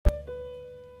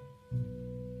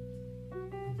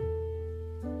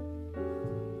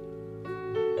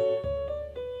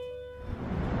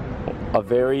a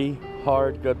very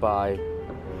hard goodbye.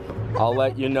 I'll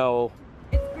let you know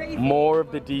more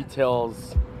of the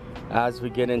details as we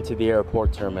get into the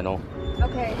airport terminal.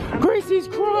 Okay. Gracie's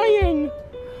crying!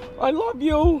 I love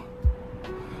you!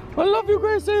 I love you,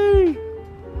 Gracie!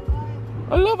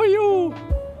 I love you!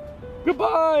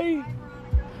 Goodbye!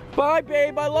 Bye,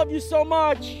 babe, I love you so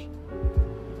much!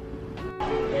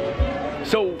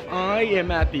 So, I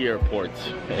am at the airport,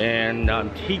 and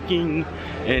I'm taking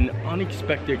an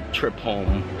unexpected trip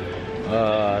home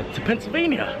to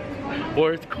Pennsylvania,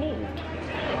 where it's cold.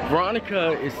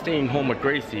 Veronica is staying home with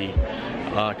Gracie,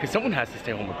 because someone has to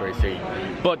stay home with Gracie.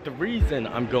 But the reason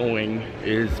I'm going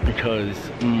is because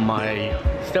my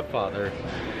stepfather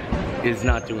is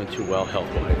not doing too well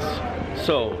health-wise.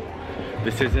 So,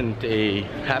 this isn't a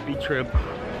happy trip.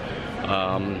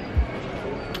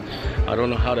 I don't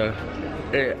know how to,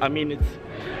 I mean,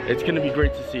 it's gonna be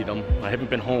great to see them. I haven't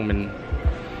been home in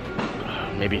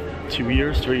maybe 2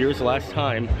 years, 3 years. The last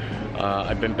time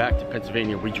I've been back to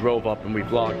Pennsylvania, we drove up and we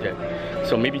vlogged it.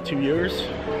 So maybe 2 years.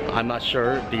 I'm not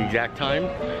sure the exact time,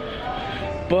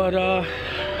 but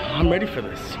I'm ready for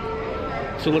this.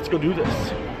 So let's go do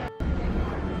this.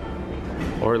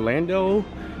 Orlando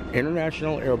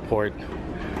International Airport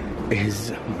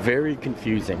is very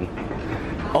confusing.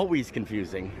 Always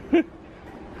confusing.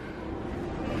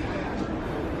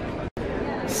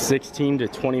 16 to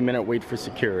 20 minute wait for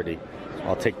security.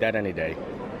 I'll take that any day.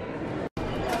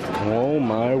 Oh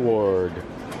my word.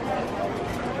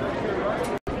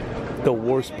 The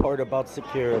worst part about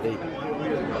security.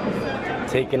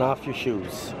 Taking off your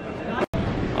shoes.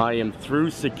 I am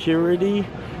through security,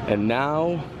 and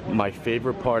now my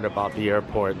favorite part about the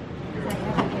airport.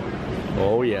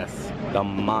 Oh yes, the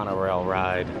monorail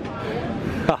ride.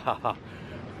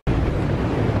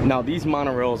 Now these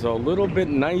monorails are a little bit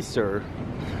nicer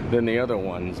than the other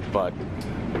ones, but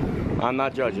I'm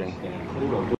not judging.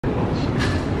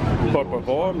 Por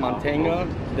favor, mantenga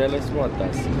de las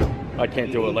puertas. I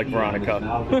can't do it like Veronica.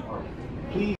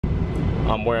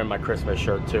 I'm wearing my Christmas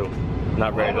shirt too.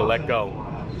 Not ready to let go.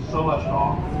 So much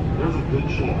off. There's a good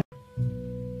chance.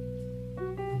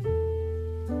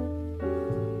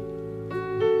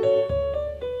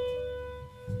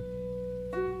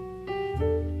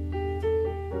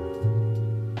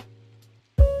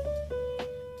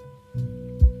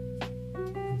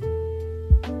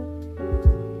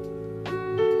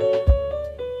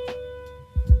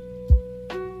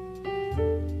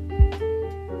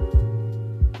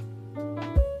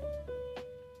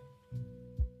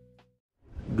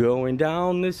 Going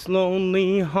down this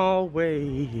lonely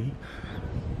hallway,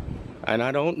 and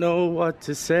I don't know what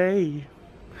to say.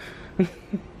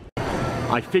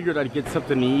 I figured I'd get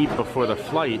something to eat before the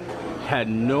flight. Had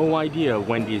no idea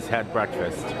Wendy's had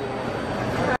breakfast.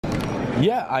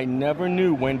 Yeah, I never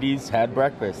knew Wendy's had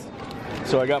breakfast.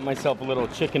 So I got myself a little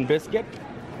chicken biscuit,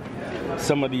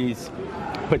 some of these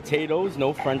potatoes,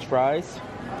 no french fries,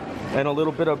 and a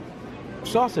little bit of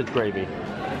sausage gravy.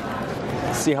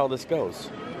 Let's see how this goes.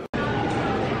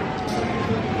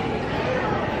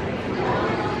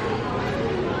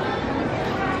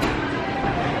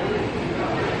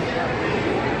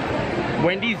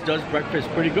 Wendy's does breakfast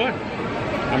pretty good.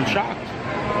 I'm shocked.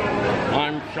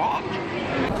 I'm shocked.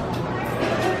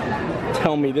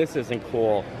 Tell me this isn't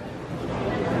cool.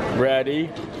 Ready?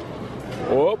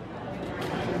 Whoop.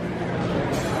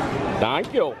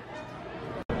 Thank you.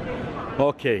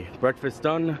 Okay, breakfast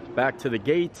done. Back to the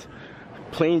gate.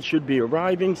 Plane should be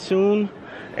arriving soon.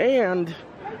 And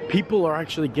people are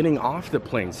actually getting off the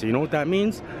plane. So you know what that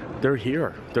means? They're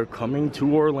here. They're coming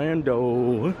to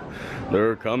Orlando.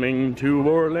 They're coming to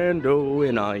Orlando,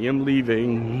 and I am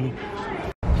leaving.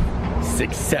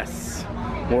 Success.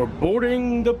 We're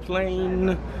boarding the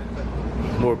plane.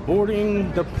 We're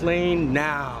boarding the plane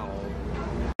now.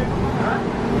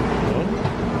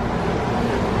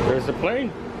 There's the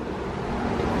plane.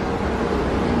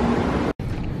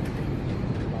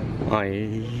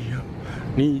 I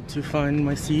need to find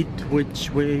my seat.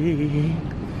 Which way?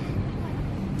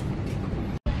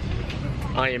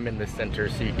 I am in the center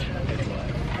seat.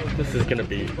 This is gonna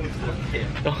be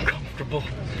uncomfortable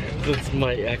since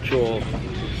my actual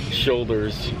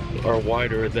shoulders are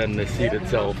wider than the seat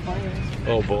itself.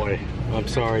 Oh boy, I'm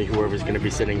sorry whoever's gonna be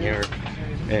sitting here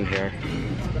and here.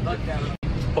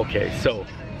 Okay, so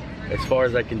as far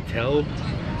as I can tell,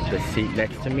 the seat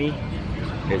next to me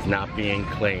is not being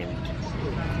claimed.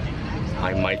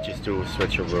 I might just do a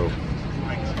switcheroo.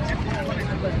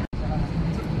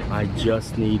 I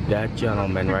just need that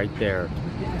gentleman right there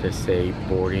to say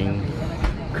boarding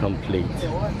complete.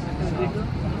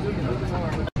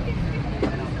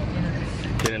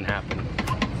 Didn't happen.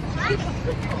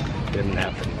 Didn't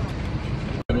happen.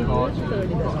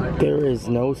 There is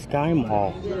no Sky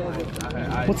Mall.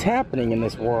 What's happening in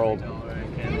this world?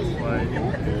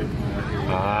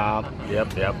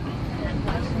 Yep.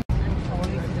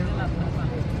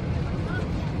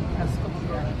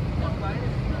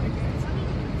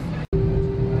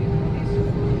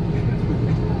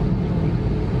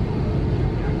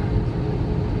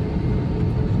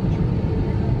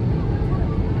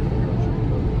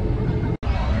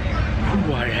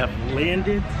 I have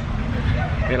landed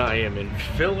and I am in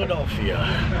Philadelphia.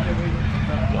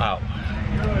 Wow.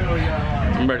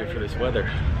 I'm ready for this weather.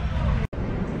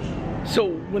 So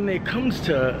when it comes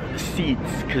to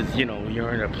seats, because you know,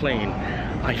 you're in a plane,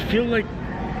 I feel like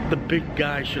the big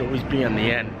guy should always be on the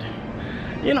end.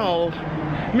 You know,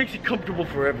 it makes it comfortable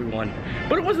for everyone.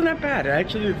 But it wasn't that bad.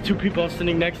 Actually, the two people I was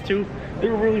sitting next to, they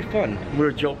were really fun. We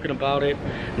were joking about it,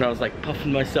 and I was like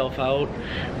puffing myself out.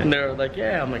 And they're like,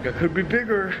 yeah, I'm like, I could be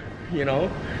bigger, you know?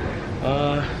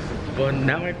 But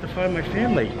now I have to find my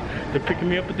family. They're picking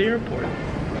me up at the airport.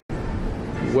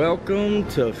 Welcome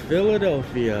to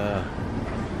Philadelphia.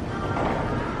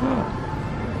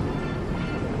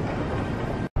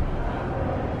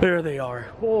 There they are.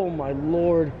 Oh my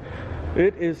Lord.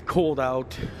 It is cold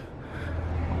out.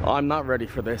 I'm not ready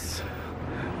for this.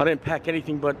 I didn't pack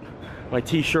anything but my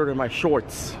t-shirt and my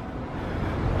shorts.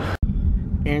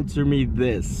 Answer me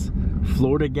this.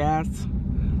 Florida gas,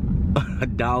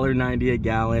 $1.90 a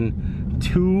gallon,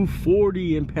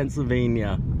 $2.40 in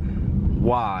Pennsylvania.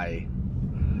 Why?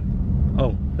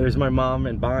 Oh, there's my mom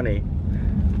and Bonnie.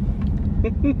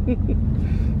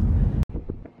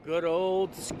 Good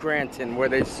old Scranton, where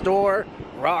they store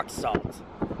rock salt.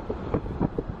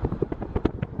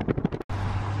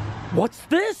 What's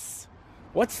this?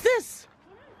 What's this?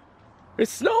 It's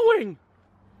snowing!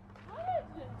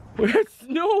 It's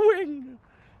snowing!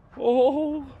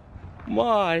 Oh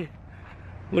my.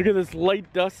 Look at this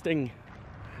light dusting.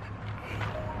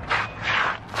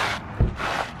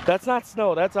 That's not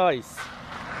snow, that's ice.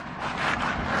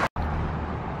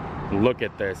 Look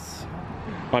at this.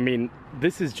 I mean,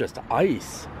 this is just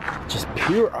ice. Just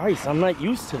pure ice. I'm not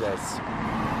used to this.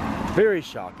 Very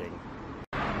shocking.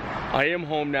 I am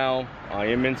home now. I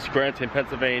am in Scranton,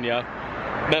 Pennsylvania.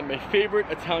 I'm at my favorite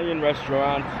Italian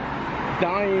restaurant.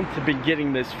 Dying to be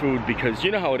getting this food because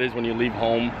you know how it is when you leave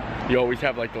home. You always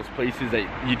have like those places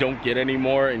that you don't get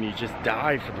anymore and you just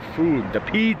die for the food, the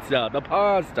pizza, the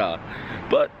pasta.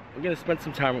 But I'm gonna spend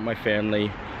some time with my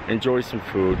family, enjoy some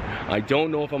food. I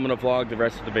don't know if I'm gonna vlog the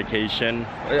rest of the vacation.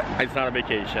 It's not a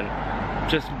vacation,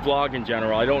 just vlog in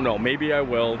general. I don't know, maybe I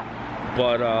will,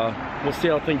 but we'll see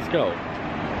how things go.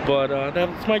 But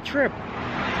that's my trip.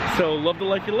 So love the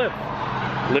life you live.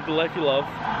 Live the life you love.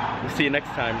 We'll see you next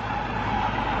time.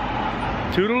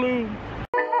 Toodaloo.